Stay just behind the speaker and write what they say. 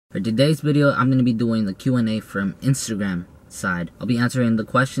For today's video, I'm going to be doing the Q&A from Instagram side. I'll be answering the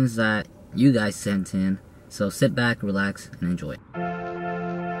questions that you guys sent in. So sit back, relax, and enjoy.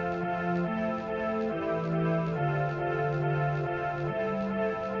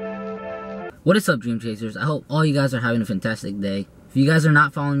 What is up, Dream Chasers? I hope all you guys are having a fantastic day. If you guys are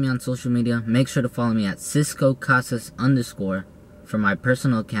not following me on social media, make sure to follow me at @CiscoCasas_ for my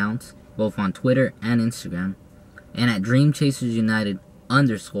personal accounts, both on Twitter and Instagram, and at Dream Chasers United_ on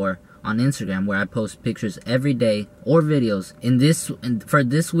Instagram, where I post pictures every day or videos. For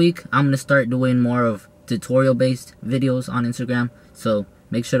this week, I'm gonna start doing more of tutorial-based videos on Instagram, so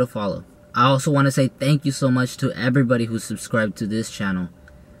make sure to follow. I also want to say thank you so much to everybody who subscribed to this channel.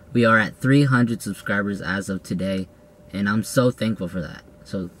 We are at 300 subscribers as of today, and I'm so thankful for that.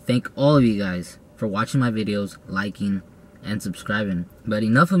 So thank all of you guys for watching my videos, liking, and subscribing. But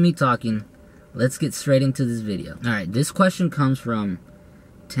enough of me talking, let's get straight into this video. Alright, this question comes from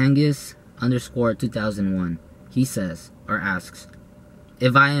Tangus_2001. He says, or asks,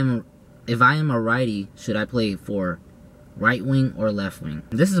 if I am a righty, should I play for right wing or left wing?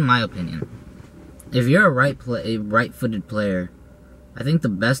 This is my opinion. If you're a right-footed player, I think the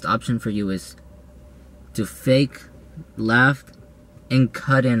best option for you is to fake left and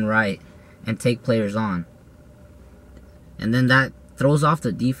cut in right and take players on. And then that throws off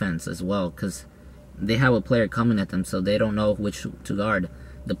the defense as well, because they have a player coming at them, so they don't know which to guard.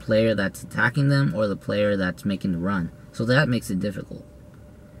 The player that's attacking them or the player that's making the run. So that makes it difficult.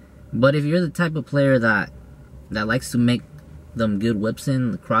 But if you're the type of player that likes to make them good whips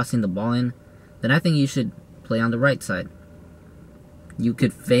in, crossing the ball in, then I think you should play on the right side. You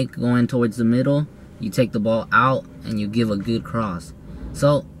could fake going towards the middle, you take the ball out, and you give a good cross.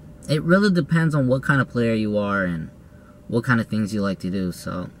 So it really depends on what kind of player you are and what kind of things you like to do.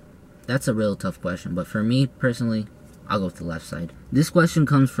 So that's a real tough question. But for me personally, I'll go with the left side. This question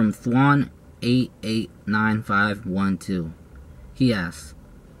comes from Thwan889512. He asks,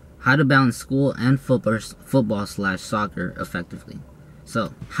 how to balance school and football/soccer effectively.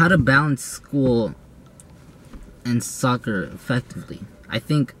 So, how to balance school and soccer effectively. I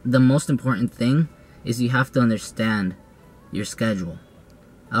think the most important thing is you have to understand your schedule.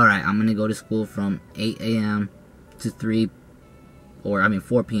 Alright, I'm gonna go to school from 8 a.m. to 4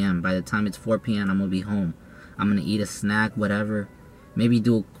 p.m. By the time it's 4 p.m. I'm gonna be home. I'm gonna eat a snack, whatever. Maybe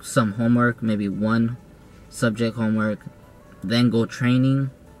do some homework, maybe one subject homework, then go training,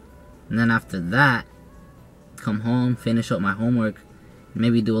 and then after that, come home, finish up my homework,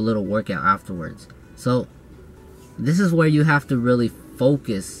 maybe do a little workout afterwards. So this is where you have to really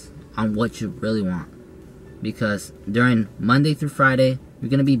focus on what you really want, because during Monday through Friday,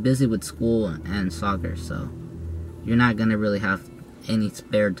 you're gonna be busy with school and soccer, so you're not gonna really have any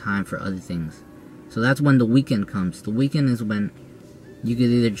spare time for other things. So that's when the weekend comes. The weekend is when you could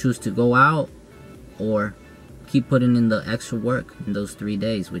either choose to go out or keep putting in the extra work in those 3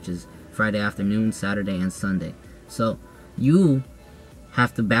 days, which is Friday afternoon, Saturday, and Sunday. So you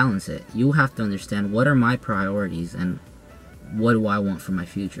have to balance it. You have to understand, what are my priorities and what do I want for my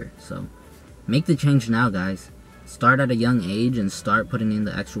future. So make the change now, guys. Start at a young age and start putting in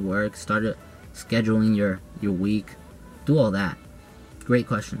the extra work. Start scheduling your week. Do all that. Great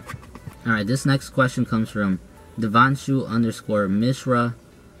question. Alright, this next question comes from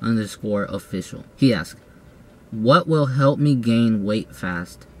Devanshu_Mishra_official. He asks, what will help me gain weight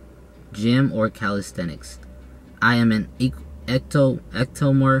fast? Gym or calisthenics? I am an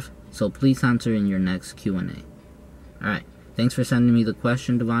ectomorph, so please answer in your next Q&A. Alright, thanks for sending me the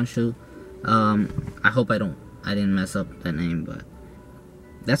question, Devanshu. I hope I didn't mess up that name, but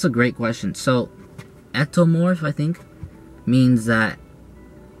that's a great question. So ectomorph, I think, means that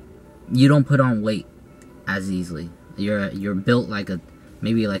you don't put on weight as easily. You're built like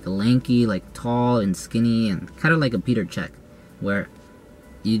maybe like a lanky, like tall and skinny, and kind of like a Peter Check, where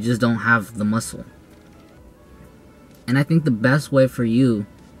you just don't have the muscle. And I think the best way for you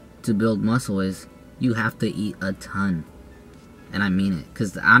to build muscle is you have to eat a ton. And I mean it,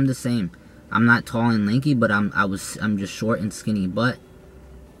 because I'm the same. I'm not tall and lanky, but I'm just short and skinny. But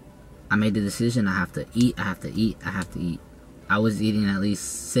I made the decision, I have to eat, I have to eat, I have to eat. I was eating at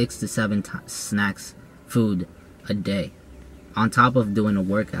least 6 to 7 snacks, food a day, on top of doing a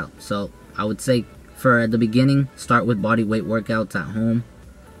workout. So I would say, for the beginning, start with body weight workouts at home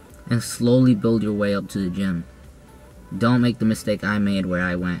and slowly build your way up to the gym. Don't make the mistake I made, where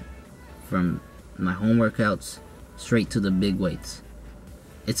I went from my home workouts straight to the big weights.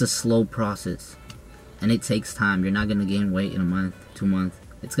 It's a slow process and it takes time. You're not going to gain weight in a month, 2 months.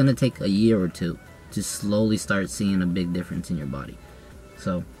 It's going to take a year or two to slowly start seeing a big difference in your body.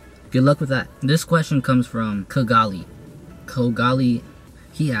 So good luck with that. This question comes from Kogali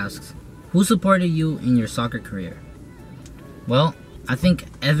He asks, who supported you in your soccer career? Well, I think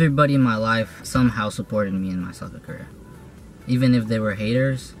everybody in my life somehow supported me in my soccer career. Even if they were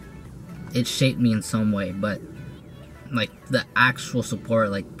haters, it shaped me in some way, but like the actual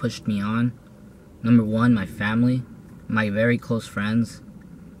support like pushed me on. Number one, my family, my very close friends,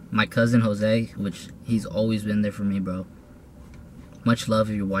 my cousin Jose, which he's always been there for me, bro. Much love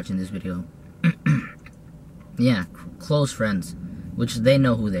if you're watching this video. Yeah, close friends, which they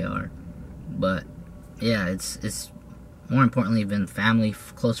know who they are. But yeah, it's more importantly been family,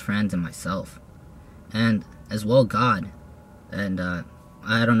 close friends, and myself, and as well God. And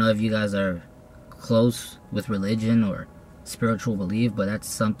I don't know if you guys are close with religion or spiritual belief, but that's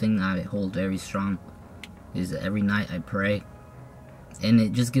something I hold very strong. Is every night I pray, and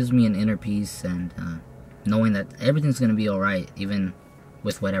it just gives me an inner peace and knowing that everything's gonna be alright, even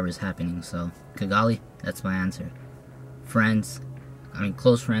with whatever's happening. So Kigali, that's my answer. Friends,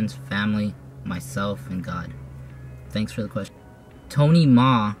 close friends, family, myself, and God. Thanks for the question. Tony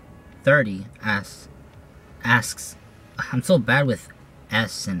Ma 30 asks, I'm so bad with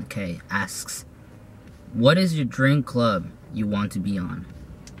S and K, asks, what is your dream club you want to be on?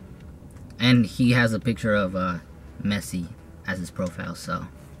 And he has a picture of Messi as his profile, so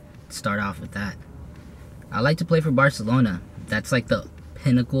start off with that. I like to play for Barcelona. That's like the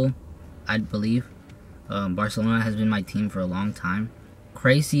pinnacle, I believe. Barcelona has been my team for a long time.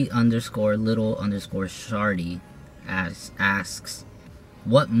 Crazy_little_shardy asks,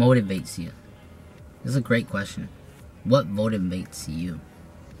 what motivates you? This is a great question. What motivates you?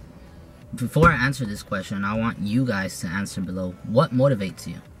 Before I answer this question, I want you guys to answer below. What motivates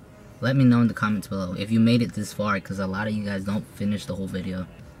you? Let me know in the comments below if you made it this far, because a lot of you guys don't finish the whole video.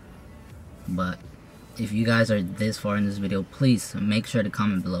 But if you guys are this far in this video, please make sure to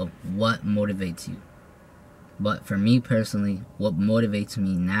comment below what motivates you. But for me personally, what motivates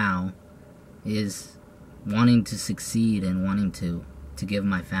me now is wanting to succeed and wanting to give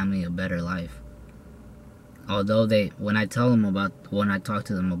my family a better life. Although when I talk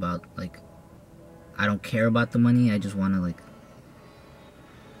to them about, like, I don't care about the money, I just want to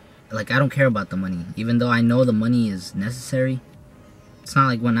I don't care about the money. Even though I know the money is necessary, it's not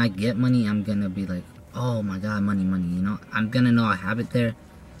like when I get money, I'm gonna be like, oh my god, money, you know? I'm gonna know I have it there.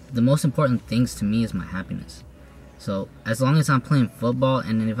 The most important things to me is my happiness. So as long as I'm playing football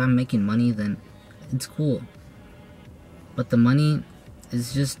and if I'm making money, then it's cool. But the money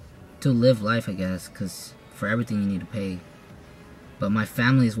is just to live life, I guess, because for everything you need to pay. But my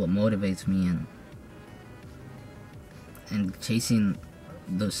family is what motivates me, and chasing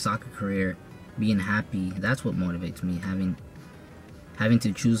the soccer career, being happy, that's what motivates me. Having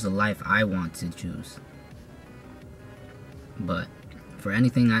to choose the life I want to choose. But for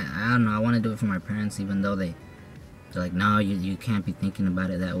anything, I don't know, I want to do it for my parents, even though they're like, no, you can't be thinking about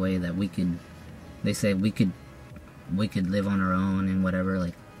it that way, that they say we could live on our own and whatever.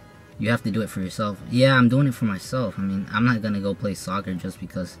 Like, you have to do it for yourself. Yeah, I'm doing it for myself. I'm not gonna go play soccer just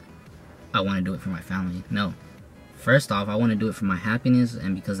because I want to do it for my family. No. First off, I want to do it for my happiness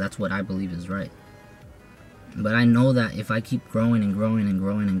and because that's what I believe is right. But I know that if I keep growing and growing and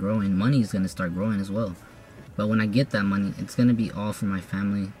growing and growing, money is gonna start growing as well. But when I get that money, it's gonna be all for my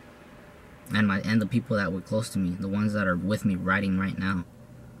family and the people that were close to me, the ones that are with me right now.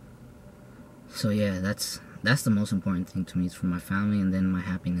 So yeah, that's the most important thing to me. It's for my family and then my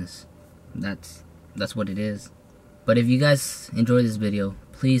happiness. That's what it is. But if you guys enjoyed this video,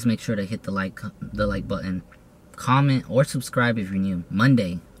 please make sure to hit the like button, comment, or subscribe if you're new.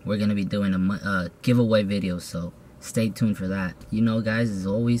 Monday we're gonna be doing a giveaway video, so stay tuned for that. You know, guys, as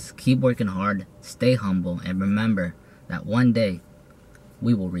always, keep working hard, stay humble, and remember that one day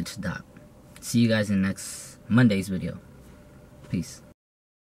we will reach the top. See you guys in next Monday's video. Peace.